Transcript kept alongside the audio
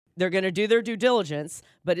They're going to do their due diligence,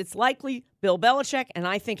 but it's likely Bill Belichick, and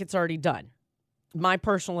I think it's already done. My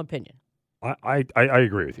personal opinion. I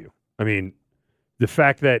agree with you. I mean, the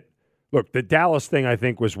fact that, look, the Dallas thing, I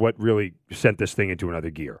think, was what really sent this thing into another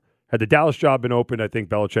gear. Had the Dallas job been open, I think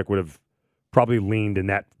Belichick would have probably leaned in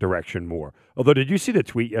that direction more. Although, did you see the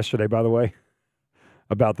tweet yesterday, by the way,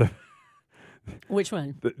 about the... Which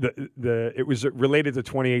one? It was related to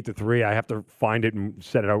 28-3. I have to find it and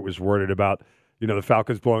set it out. It was worded about, the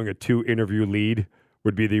Falcons blowing a 2-interview lead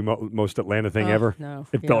would be the most Atlanta thing ever. No,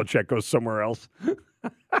 if Belichick goes somewhere else.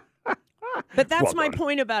 But that's my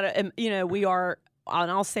point about it. We are,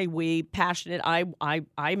 and I'll say we, passionate. I'm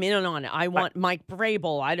in on it. I want Mike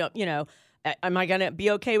Vrabel. I don't, am I going to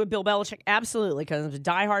be okay with Bill Belichick? Absolutely, because I'm a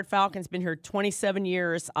diehard Falcons, been here 27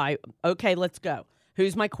 years. Okay, let's go.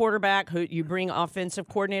 Who's my quarterback? Who you bring offensive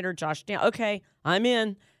coordinator Josh down? Okay, I'm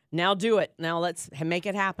in. Now do it. Now let's make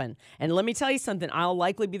it happen. And let me tell you something. I'll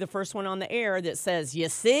likely be the first one on the air that says, "You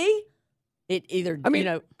see, it either."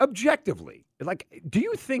 Objectively, do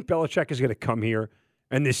you think Belichick is going to come here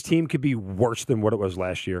and this team could be worse than what it was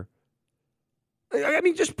last year? I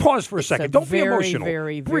mean, just pause for a second. Don't be emotional.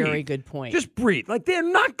 Very, breathe. Very good point. Just breathe. They're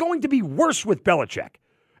not going to be worse with Belichick.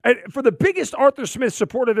 And for the biggest Arthur Smith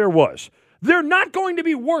supporter there was, they're not going to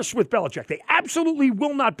be worse with Belichick. They absolutely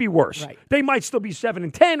will not be worse. Right. They might still be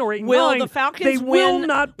 7-10 or 8-9. Will the Falcons they will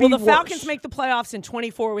not be Will the worse. Falcons make the playoffs in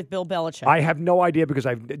 24 with Bill Belichick? I have no idea because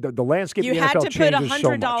the landscape of the NFL changes so much. You had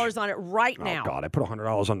to put $100 on it right now. Oh, God, I put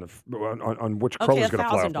 $100 on which Crow is going to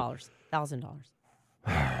fly off.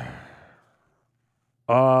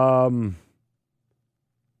 $1,000.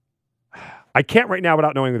 I can't right now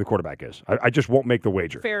without knowing who the quarterback is. I just won't make the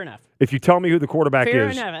wager. Fair enough. If you tell me who the quarterback fair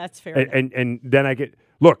is. Enough. That's fair enough. And then I get,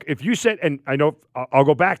 look, if you said, and I know I'll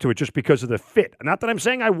go back to it just because of the fit. Not that I'm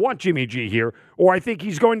saying I want Jimmy G here, or I think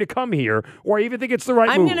he's going to come here, or I even think it's the right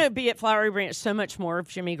move. I'm going to be at Flowery Branch so much more if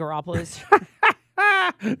Jimmy Garoppolo is.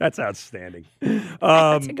 That's outstanding.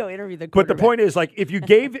 I had to go interview the quarterback. But the point is, if you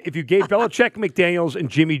gave Belichick, McDaniels, and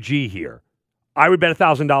Jimmy G here, I would bet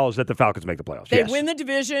 $1,000 that the Falcons make the playoffs. They win the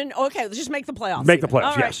division. Okay, let's just make the playoffs. Make the playoffs,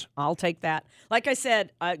 All right. yes. I'll take that. Like I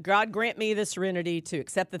said, God grant me the serenity to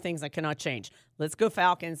accept the things I cannot change. Let's go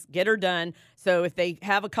Falcons. Get her done. So if they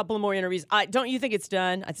have a couple of more interviews, don't you think it's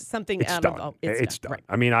done? It's something it's out done. of it's done. Right.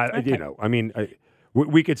 I mean,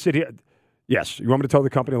 we could sit here. Yes, you want me to tell the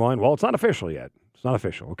company line? Well, it's not official yet. It's not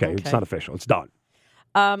official. Okay. It's not official. It's done.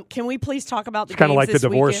 Can we please talk about the It's kind of like the this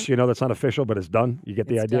divorce, weekend? that's not official, but it's done. You get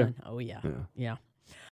the idea? Done. Oh, yeah.